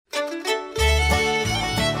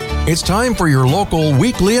It's time for your local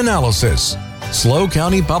weekly analysis. SLO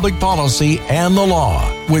County Public Policy and the Law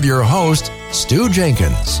with your host, Stu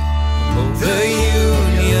Jenkins. The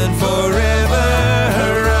Union forever,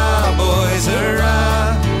 hurrah, boys,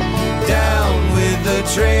 hurrah. Down with the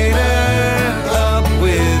traitor, up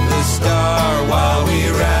with the star. While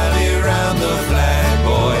we rally round the flag,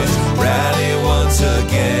 boys, rally once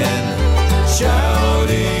again,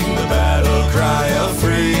 shouting the battle cry of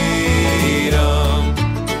freedom.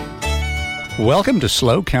 Welcome to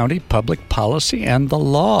SLO County Public Policy and the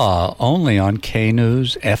Law, only on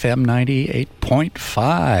K-News FM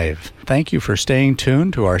 98.5. Thank you for staying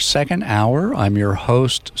tuned to our second hour. I'm your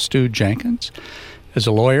host, Stu Jenkins. As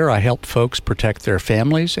a lawyer, I help folks protect their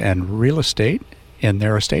families and real estate in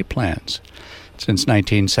their estate plans. Since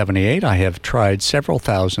 1978, I have tried several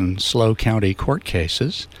thousand SLO County court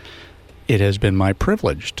cases. It has been my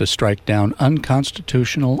privilege to strike down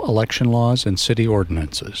unconstitutional election laws and city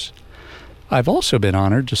ordinances. I've also been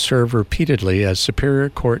honored to serve repeatedly as Superior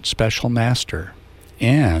Court Special Master,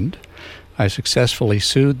 and I successfully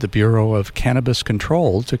sued the Bureau of Cannabis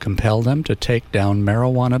Control to compel them to take down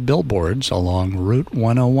marijuana billboards along Route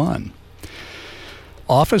 101.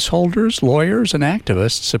 Office holders, lawyers, and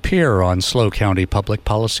activists appear on SLO County Public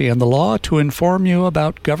Policy and the Law to inform you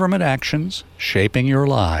about government actions shaping your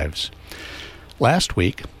lives. Last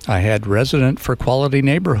week, I had resident for Quality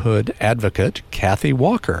Neighborhood advocate Kathy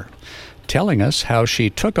Walker telling us how she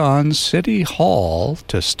took on City Hall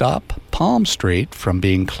to stop Palm Street from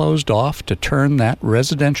being closed off to turn that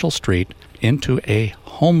residential street into a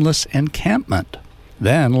homeless encampment.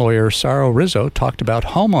 Then lawyer Saro Rizzo talked about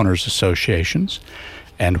homeowners associations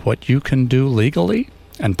and what you can do legally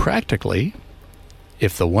and practically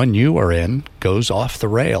if the one you are in goes off the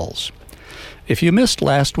rails. If you missed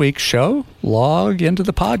last week's show, log into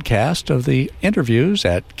the podcast of the interviews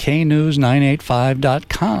at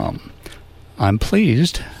knews985.com. I'm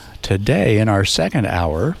pleased today in our second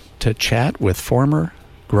hour to chat with former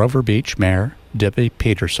Grover Beach Mayor Debbie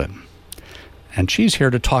Peterson. And she's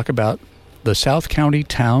here to talk about the South County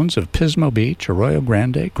towns of Pismo Beach, Arroyo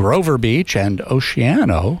Grande, Grover Beach, and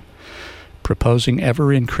Oceano proposing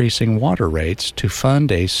ever-increasing water rates to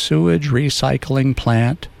fund a sewage recycling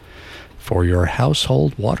plant for your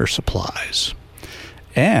household water supplies.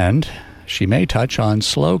 And she may touch on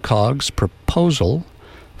SLOCOG's proposal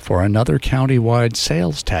for another county-wide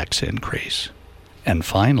sales tax increase. And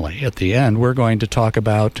finally, at the end, we're going to talk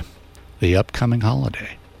about the upcoming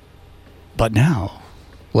holiday. But now,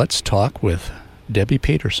 let's talk with Debbie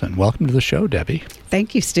Peterson. Welcome to the show, Debbie.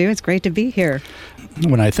 Thank you, Stu. It's great to be here.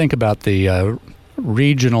 When I think about the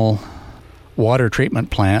regional water treatment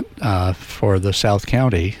plant for the South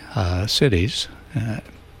County cities, I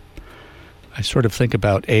sort of think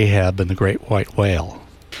about Ahab and the Great White Whale.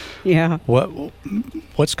 Yeah.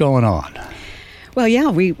 What's going on? Well,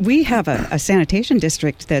 yeah, we have a sanitation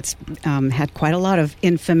district that's had quite a lot of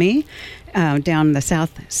infamy down the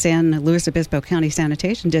South San Luis Obispo County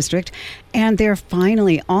Sanitation District, and they're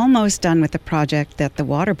finally almost done with the project that the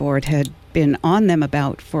Water Board had been on them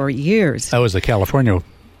about for years. That was the California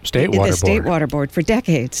State Water Board. The State Water Board for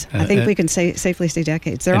decades. I think we can safely say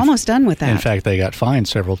decades. They're almost done with that. In fact, they got fined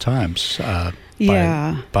several times by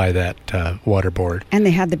that water board. And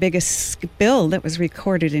they had the biggest spill that was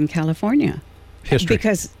recorded in California. History.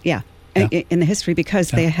 In the history, because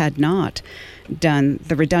they had not done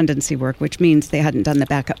the redundancy work, which means they hadn't done the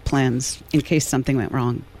backup plans in case something went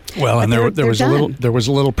wrong. Well, but and there was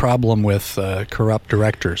a little problem with corrupt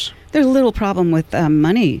directors. There's a little problem with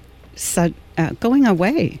money going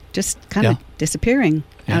away, just kind of disappearing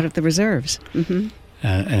out of the reserves. Mm-hmm.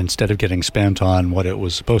 Instead of getting spent on what it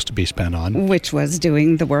was supposed to be spent on. Which was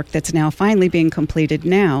doing the work that's now finally being completed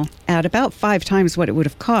now at about 5 times what it would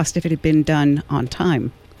have cost if it had been done on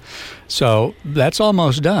time. So that's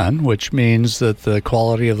almost done, which means that the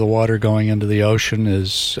quality of the water going into the ocean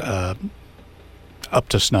is up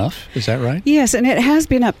to snuff. Is that right? Yes, and it has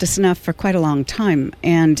been up to snuff for quite a long time.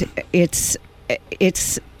 And it's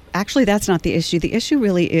actually, that's not the issue. The issue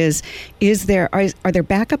really is are there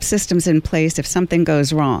backup systems in place if something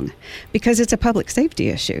goes wrong? Because it's a public safety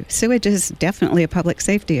issue. Sewage is definitely a public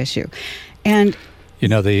safety issue. And you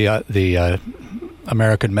know, the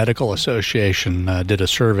American Medical Association did a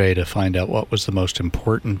survey to find out what was the most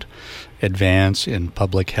important advance in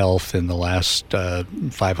public health in the last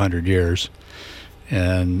 500 years,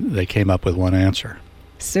 and they came up with one answer.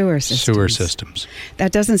 Sewer systems.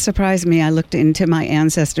 That doesn't surprise me. I looked into my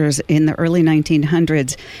ancestors in the early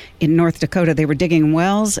 1900s in North Dakota. They were digging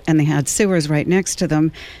wells, and they had sewers right next to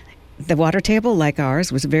them. The water table, like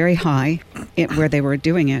ours, was very high where they were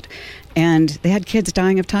doing it, and they had kids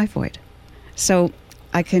dying of typhoid. So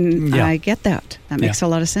I get that. That makes a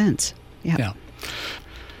lot of sense. Yeah.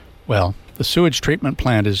 Well, the sewage treatment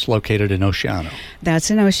plant is located in Oceano. That's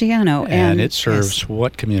in Oceano. And it serves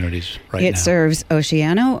what communities right now? It serves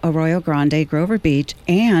Oceano, Arroyo Grande, Grover Beach,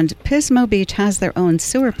 and Pismo Beach has their own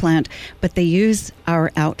sewer plant, but they use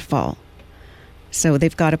our outfall. So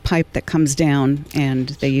they've got a pipe that comes down, and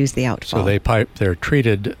they use the outfall. So they pipe their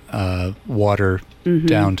treated water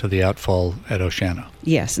down to the outfall at Oceano.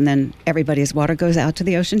 Yes, and then everybody's water goes out to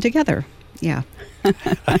the ocean together. Yeah.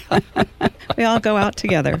 We all go out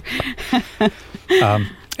together.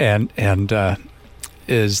 And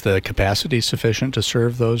is the capacity sufficient to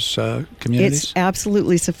serve those communities? It's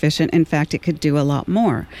absolutely sufficient. In fact, it could do a lot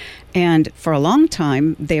more. And for a long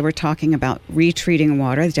time, they were talking about retreating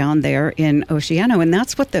water down there in Oceano. And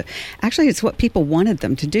that's it's what people wanted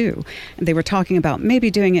them to do. And they were talking about maybe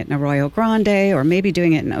doing it in Arroyo Grande or maybe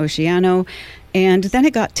doing it in Oceano. And then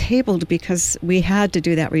it got tabled because we had to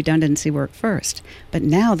do that redundancy work first. But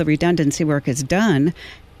now the redundancy work is done.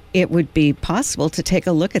 It would be possible to take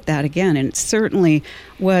a look at that again. And it certainly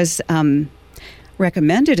was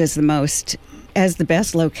recommended as the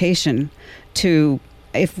best location to,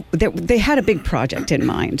 if they had a big project in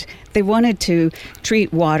mind. They wanted to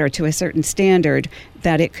treat water to a certain standard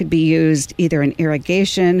that it could be used either in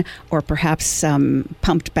irrigation or perhaps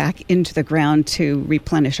pumped back into the ground to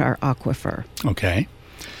replenish our aquifer. Okay.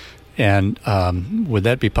 And would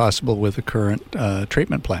that be possible with the current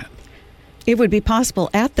treatment plant? It would be possible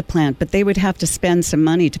at the plant, but they would have to spend some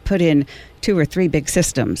money to put in 2 or 3 big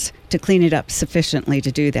systems to clean it up sufficiently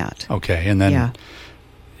to do that. Okay, and then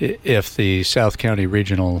if the South County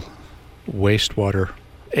Regional Wastewater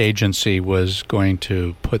Agency was going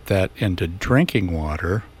to put that into drinking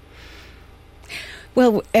water...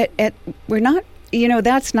 Well, we're not...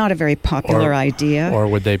 that's not a very popular idea. Or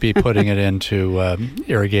would they be putting it into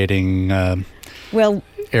irrigating...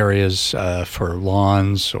 areas for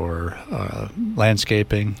lawns or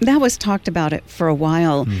landscaping? That was talked about it for a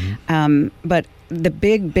while, but the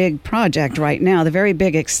big project right now, the very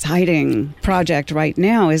big exciting project right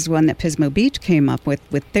now is one that Pismo Beach came up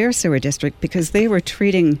with their sewer district, because they were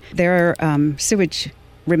treating their sewage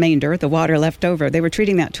remainder, the water left over, they were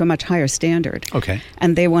treating that to a much higher standard. Okay.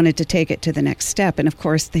 And they wanted to take it to the next step. And of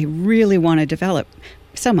course, they really want to develop,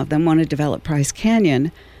 some of them want to develop Price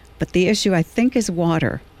Canyon, but the issue, I think, is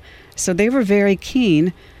water. So they were very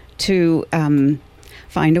keen to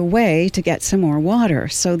find a way to get some more water.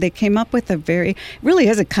 So they came up with really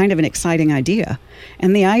is a kind of an exciting idea.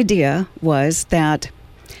 And the idea was that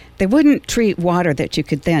they wouldn't treat water that you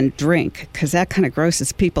could then drink, because that kind of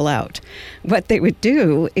grosses people out. What they would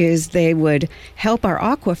do is they would help our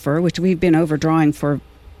aquifer, which we've been overdrawing for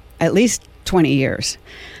at least 20 years.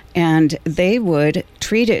 And they would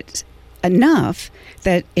treat it enough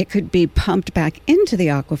that it could be pumped back into the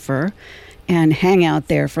aquifer and hang out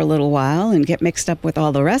there for a little while and get mixed up with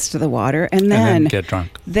all the rest of the water, and then get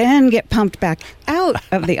drunk. Then get pumped back out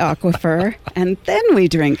of the aquifer, and then we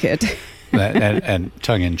drink it. and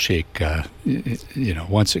tongue-in-cheek,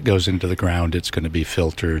 once it goes into the ground, it's going to be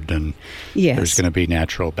filtered, and there's going to be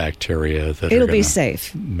natural bacteria that it'll be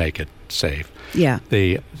safe. Make it safe. Yeah.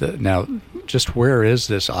 Now, just where is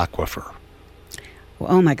this aquifer?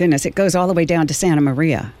 Oh my goodness! It goes all the way down to Santa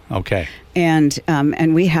Maria. Okay. And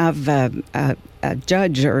we have a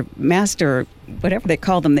judge or master, whatever they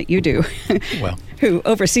call them that you do, who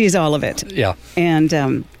oversees all of it. Yeah.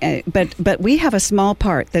 And but we have a small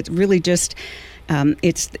part that's really just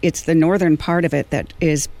it's the northern part of it that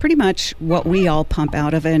is pretty much what we all pump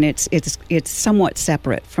out of, and it's somewhat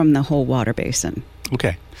separate from the whole water basin.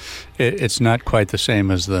 Okay. It's not quite the same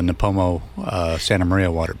as the Nipomo Santa Maria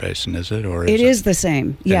water basin, is it? Or it is the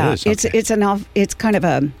same. Yeah, it is? Okay. It's kind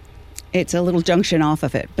of it's a little junction off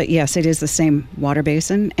of it, but yes, it is the same water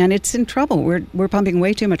basin, and it's in trouble. We're pumping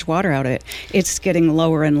way too much water out of it. It's getting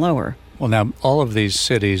lower and lower. Well, now all of these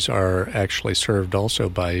cities are actually served also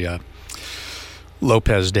by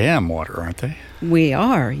Lopez Dam water, aren't they? We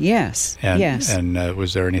are, yes. Yes. And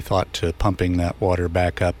was there any thought to pumping that water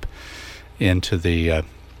back up into the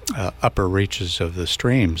upper reaches of the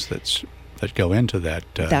streams that go into that?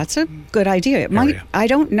 That's a good idea. I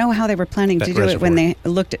don't know how they were planning to do it when they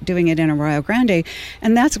looked at doing it in Arroyo Grande,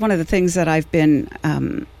 and that's one of the things that I've been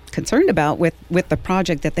concerned about with the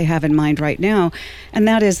project that they have in mind right now, and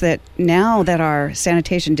that is that now that our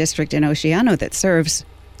sanitation district in Oceano that serves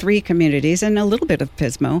 3 communities and a little bit of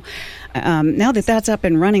Pismo, now that that's up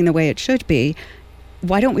and running the way it should be,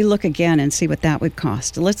 why don't we look again and see what that would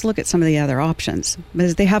cost? Let's look at some of the other options,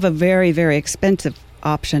 because they have a very, very expensive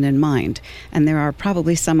option in mind. And there are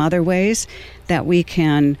probably some other ways that we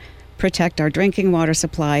can protect our drinking water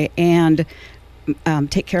supply and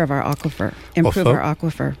take care of our aquifer, improve our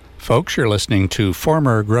aquifer. Folks, you're listening to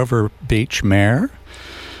former Grover Beach Mayor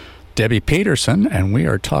Debbie Peterson, and we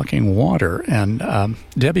are talking water. And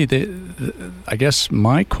Debbie, I guess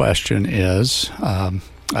my question is,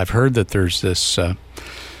 I've heard that there's this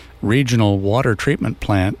regional water treatment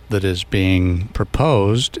plant that is being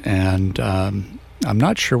proposed, and I'm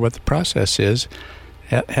not sure what the process is.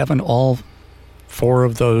 Haven't all 4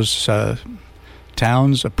 of those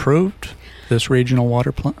towns approved this regional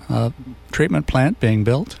water treatment plant being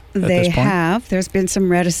built at They this point? have. There's been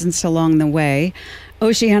some reticence along the way.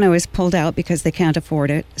 Oceano is pulled out because they can't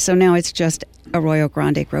afford it. So now it's just Arroyo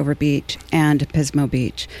Grande, Grover Beach, and Pismo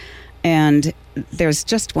Beach. And there's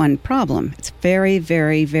just one problem. It's very,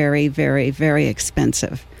 very, very, very, very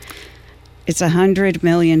expensive. It's $100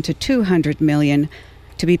 million to $200 million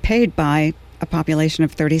to be paid by a population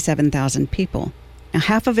of 37,000 people. Now,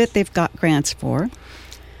 half of it they've got grants for.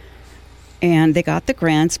 And they got the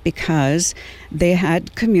grants because they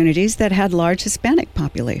had communities that had large Hispanic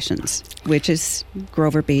populations, which is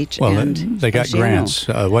Grover Beach and they got Oceano. grants.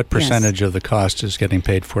 What percentage of the cost is getting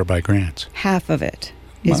paid for by grants? Half of it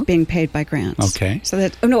is being paid by grants. Okay. So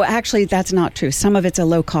no, actually, that's not true. Some of it's a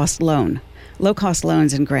low-cost loan. Low-cost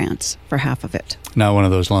loans and grants for half of it. Not one of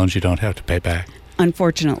those loans you don't have to pay back.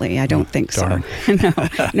 Unfortunately, I don't think darn. so.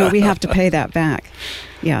 No, we have to pay that back.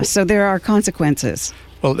 Yeah, so there are consequences.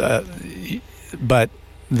 Well, but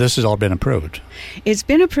this has all been approved. It's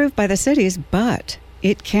been approved by the cities, but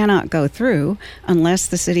it cannot go through unless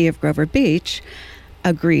the city of Grover Beach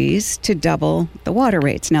agrees to double the water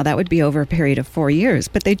rates. Now, that would be over a period of 4 years,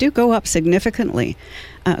 but they do go up significantly,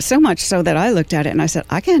 so much so that I looked at it and I said,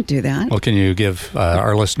 I can't do that. Well, can you give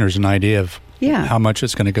our listeners an idea of how much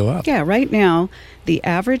it's going to go up? Yeah, right now, the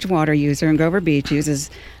average water user in Grover Beach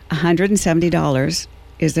uses $170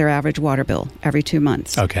 is their average water bill every 2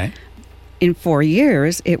 months. Okay. In 4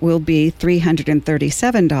 years, it will be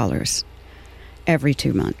 $337 every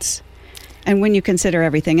 2 months. And when you consider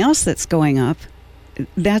everything else that's going up,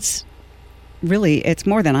 that's really, it's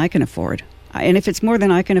more than I can afford. And if it's more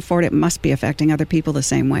than I can afford, it must be affecting other people the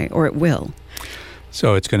same way, or it will.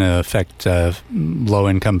 So it's going to affect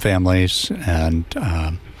low-income families. And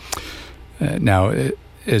now,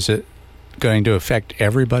 is it going to affect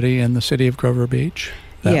everybody in the city of Grover Beach?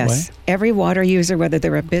 Yes. Way? Every water user, whether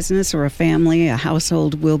they're a business or a family, a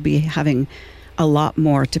household, will be having a lot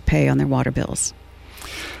more to pay on their water bills.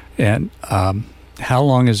 And how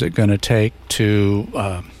long is it going to take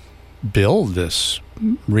to build this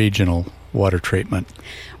regional water treatment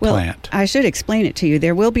plant? I should explain it to you.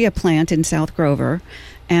 There will be a plant in South Grover,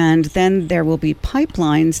 and then there will be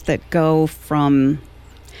pipelines that go from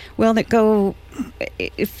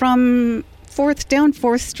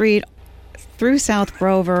 4th Street through South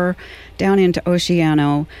Grover, down into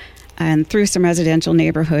Oceano, and through some residential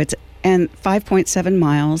neighborhoods, and 5.7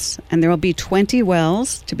 miles, and there will be 20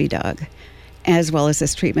 wells to be dug, as well as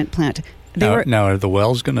this treatment plant. Now, are the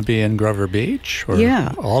wells going to be in Grover Beach, or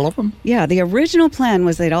all of them? Yeah, the original plan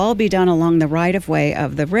was they'd all be done along the right-of-way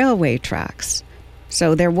of the railway tracks.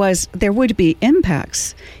 So there would be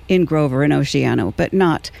impacts in Grover and Oceano, but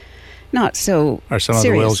not so Are some serious.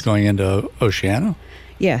 of the wells going into Oceano?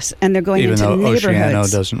 Yes, and they're going into neighborhoods. Even though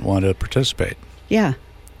Oceano doesn't want to participate. Yeah,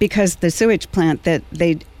 because the sewage plant that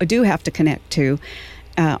they do have to connect to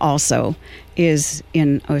also is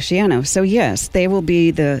in Oceano. So yes, they will be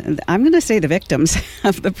I'm going to say the victims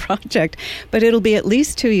of the project, but it'll be at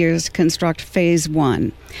least 2 years to construct phase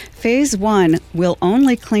 1. Phase 1 will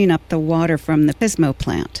only clean up the water from the Pismo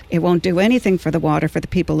plant. It won't do anything for the water for the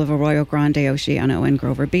people of Arroyo Grande, Oceano, and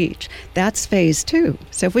Grover Beach. That's phase 2.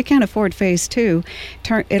 So if we can't afford phase 2,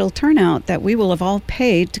 it'll turn out that we will have all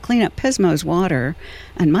paid to clean up Pismo's water.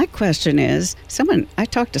 And my question is, I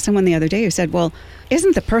talked to someone the other day who said, well,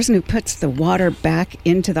 isn't the person who puts the water back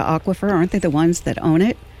into the aquifer, aren't they the ones that own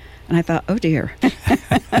it? And I thought, oh dear.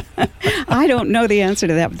 I don't know the answer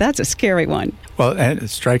to that, but that's a scary one. Well, it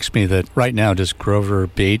strikes me that right now, does Grover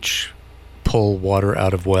Beach pull water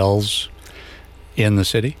out of wells in the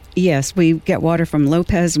city? Yes, we get water from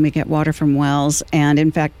Lopez and we get water from wells. And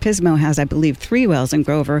in fact, Pismo has, I believe, 3 wells in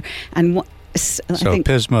Grover. And So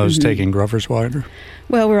Pismo's taking Grover's water?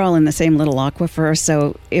 Well, we're all in the same little aquifer,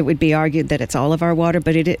 so it would be argued that it's all of our water,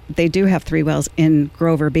 but they do have 3 wells in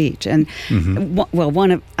Grover Beach. And,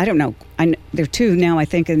 I don't know, there are 2 now, I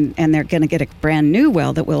think, and they're going to get a brand new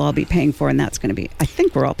well that we'll all be paying for, and that's going to be, I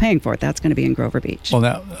think we're all paying for it, that's going to be in Grover Beach. Well,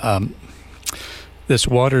 now, this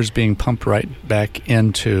water is being pumped right back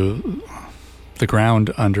into the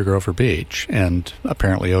ground under Grover Beach and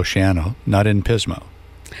apparently Oceano, not in Pismo.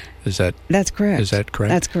 That's correct. Is that correct?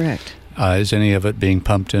 That's correct. Is any of it being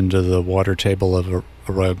pumped into the water table of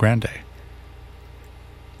Arroyo Grande?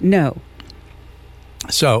 No.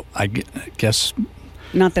 So I guess...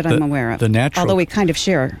 Not that I'm aware of. The natural... Although we kind of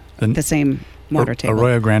share the same water table.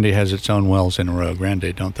 Arroyo Grande has its own wells in Arroyo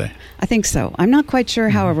Grande, don't they? I think so. I'm not quite sure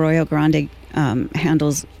how Arroyo Grande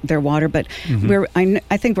handles their water, but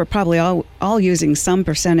I think we're probably all using some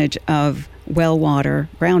percentage of well water,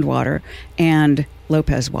 groundwater, and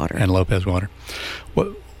Lopez water.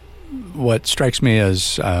 What strikes me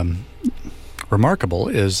as remarkable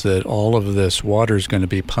is that all of this water is going to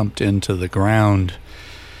be pumped into the ground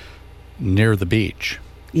near the beach.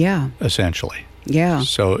 Yeah. Essentially. Yeah.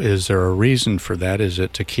 So is there a reason for that? Is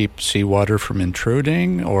it to keep seawater from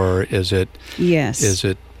intruding, or is it... Yes. Is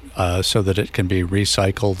it so that it can be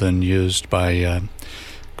recycled and used by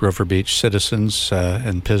Grover Beach citizens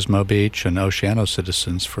and Pismo Beach and Oceano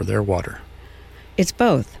citizens for their water? It's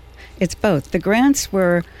both. The grants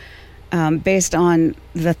were based on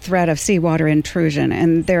the threat of seawater intrusion,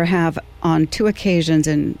 and there have, on 2 occasions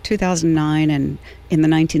in 2009 and in the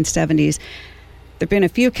 1970s, there have been a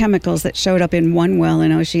few chemicals that showed up in one well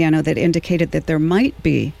in Oceano that indicated that there might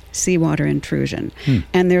be seawater intrusion.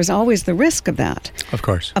 And there's always the risk of that. Of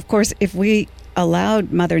course. Of course, if we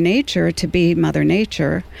allowed Mother Nature to be Mother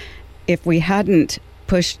Nature, if we hadn't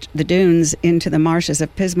pushed the dunes into the marshes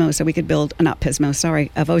of Pismo so we could build, of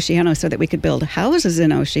Oceano so that we could build houses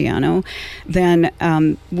in Oceano, then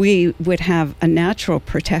we would have a natural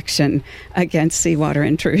protection against seawater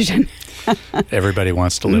intrusion. Everybody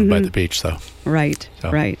wants to live by the beach, though. Right.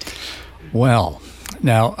 Well,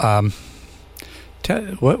 now,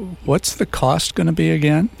 what's the cost going to be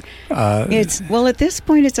again? At this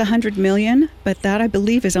point it's $100 million, but that I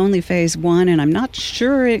believe is only phase 1, and I'm not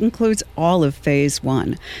sure it includes all of phase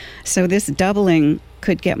 1. So this doubling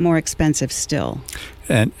could get more expensive still.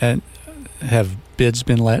 And have bids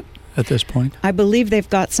been let at this point? I believe they've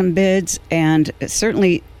got some bids, and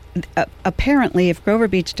certainly, apparently, if Grover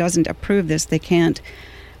Beach doesn't approve this, they can't.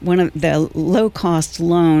 One of the low-cost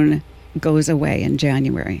loan goes away in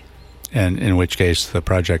January. And in which case the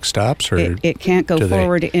project stops, or it can't go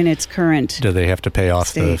forward in its current. Do they have to pay off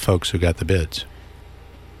state. The folks who got the bids?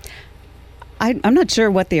 I'm not sure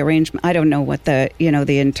what the arrangement. I don't know what the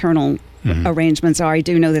internal arrangements are. I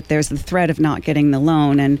do know that there's the threat of not getting the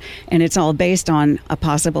loan, and it's all based on a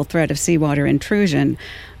possible threat of seawater intrusion.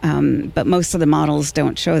 But most of the models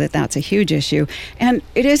don't show that that's a huge issue, and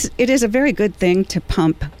it is a very good thing to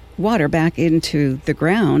pump water back into the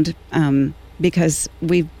ground because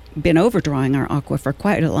we've been overdrawing our aquifer for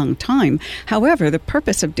quite a long time. However, the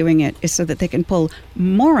purpose of doing it is so that they can pull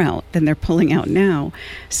more out than they're pulling out now.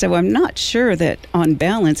 So I'm not sure that on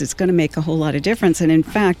balance it's going to make a whole lot of difference. And in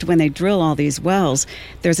fact, when they drill all these wells,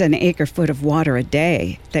 there's an acre-foot of water a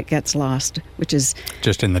day that gets lost, which is...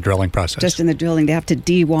 Just in the drilling process? Just in the drilling. They have to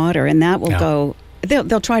de-water, and that will go...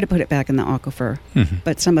 They'll try to put it back in the aquifer,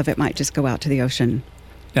 but some of it might just go out to the ocean.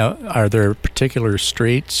 Now, are there particular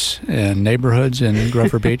streets and neighborhoods in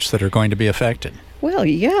Grover Beach that are going to be affected? Well,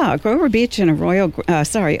 yeah, Grover Beach and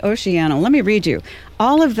Oceano. Let me read you.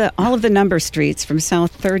 All of the number streets from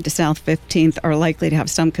South 3rd to South 15th are likely to have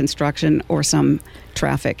some construction or some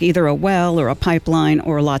traffic, either a well or a pipeline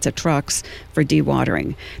or lots of trucks for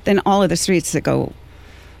dewatering. Then all of the streets that go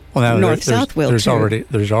north-south will too.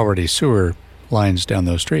 There's already sewer lines down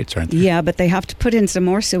those streets, aren't there? Yeah, but they have to put in some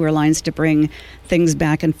more sewer lines to bring things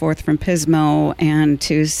back and forth from Pismo and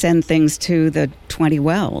to send things to the 20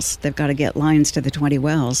 wells. They've got to get lines to the 20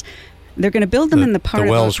 wells. They're going to build them in the part of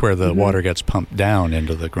the wells where the water gets pumped down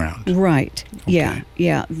into the ground. Right. Okay.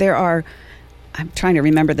 Yeah. There are, I'm trying to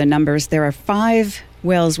remember the numbers. There are 5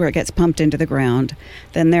 wells where it gets pumped into the ground.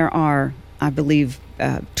 Then there are, I believe,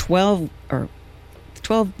 12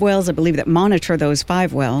 wells, I believe, that monitor those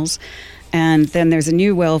 5 wells. And then there's a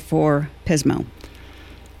new well for Pismo.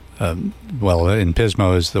 Well, in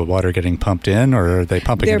Pismo, is the water getting pumped in, or are they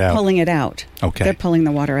pumping it out? They're pulling it out. Okay. They're pulling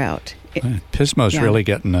the water out. Pismo's really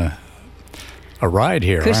getting a ride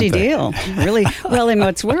here, Cushy aren't they? deal. Really. Well, and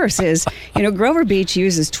what's worse is, Grover Beach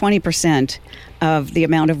uses 20% of the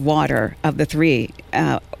amount of water of the 3.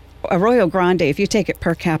 Arroyo Grande, if you take it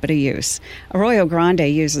per capita use, Arroyo Grande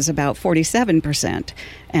uses about 47%,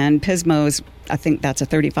 and Pismo's, I think that's a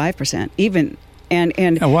 35%.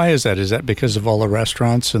 And why is that? Is that because of all the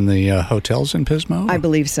restaurants and the hotels in Pismo? I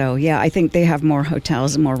believe so. Yeah, I think they have more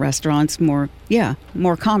hotels and more restaurants, more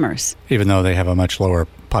commerce. Even though they have a much lower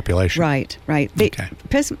population. Right. Okay.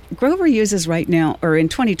 Grover uses right now, or in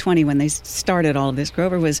 2020 when they started all of this,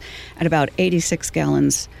 Grover was at about 86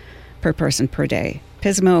 gallons per person per day.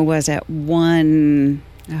 Pismo was at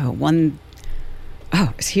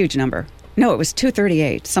it's a huge number. No, it was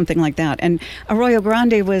 238, something like that. And Arroyo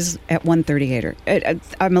Grande was at 138.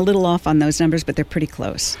 I'm a little off on those numbers, but they're pretty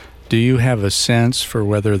close. Do you have a sense for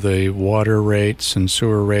whether the water rates and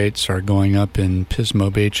sewer rates are going up in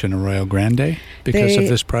Pismo Beach and Arroyo Grande because of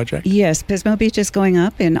this project? Yes, Pismo Beach is going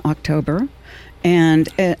up in October. And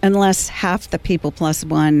unless half the people plus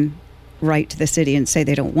one write to the city and say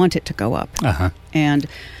they don't want it to go up. Uh-huh. And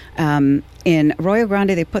in Arroyo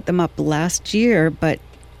Grande, they put them up last year, but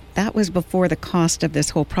that was before the cost of this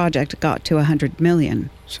whole project got to $100 million.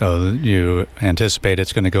 So you anticipate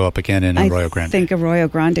it's going to go up again in Arroyo Grande? I think Arroyo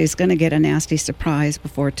Grande is going to get a nasty surprise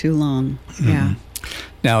before too long. Mm-hmm. Yeah.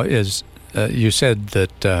 Now, you said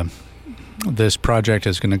that this project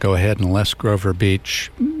is going to go ahead unless Grover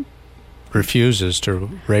Beach refuses to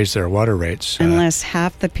raise their water rates. Unless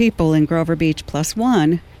half the people in Grover Beach plus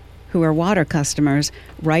one who are water customers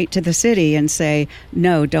write to the city and say,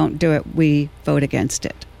 no, don't do it, we vote against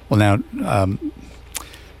it. Well, now,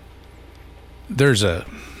 there's a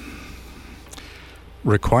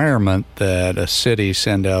requirement that a city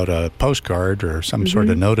send out a postcard or some sort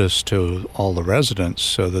of notice to all the residents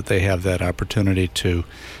so that they have that opportunity to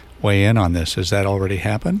weigh in on this. Has that already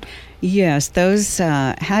happened? Yes, those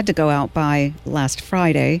had to go out by last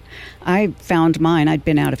Friday. I found mine. I'd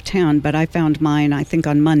been out of town, but I found mine, I think,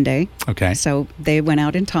 on Monday. Okay. So they went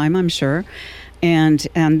out in time, I'm sure. And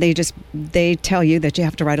they tell you that you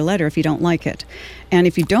have to write a letter if you don't like it. And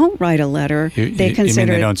if you don't write a letter, they consider You mean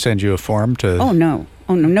they it, don't send you a form to... Oh, no,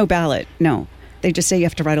 no ballot, no. They just say you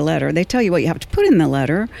have to write a letter. They tell you what you have to put in the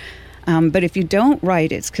letter. But if you don't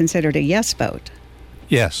write, it's considered a yes vote.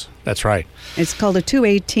 Yes, that's right. It's called a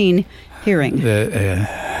 218 hearing. There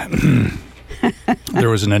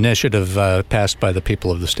was an initiative passed by the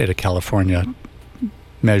people of the state of California,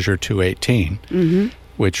 Measure 218,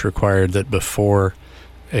 which required that before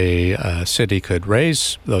a city could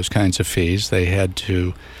raise those kinds of fees, they had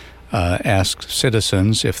to ask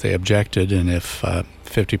citizens if they objected, and if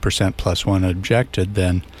 50% plus one objected,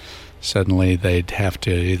 then suddenly they'd have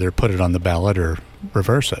to either put it on the ballot or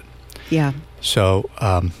reverse it. Yeah. So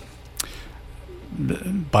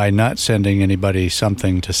by not sending anybody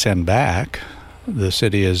something to send back, the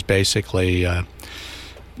city is basically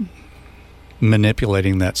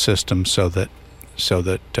manipulating that system so that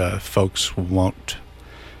folks won't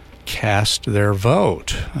cast their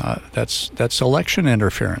vote. That's election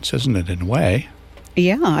interference, isn't it, in a way?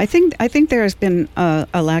 Yeah, I think there has been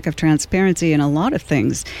a lack of transparency in a lot of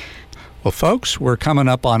things. Well, folks, we're coming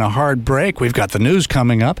up on a hard break. We've got the news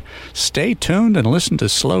coming up. Stay tuned and listen to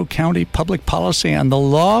SLO County Public Policy and the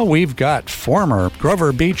Law. We've got former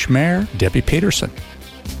Grover Beach Mayor Debbie Peterson.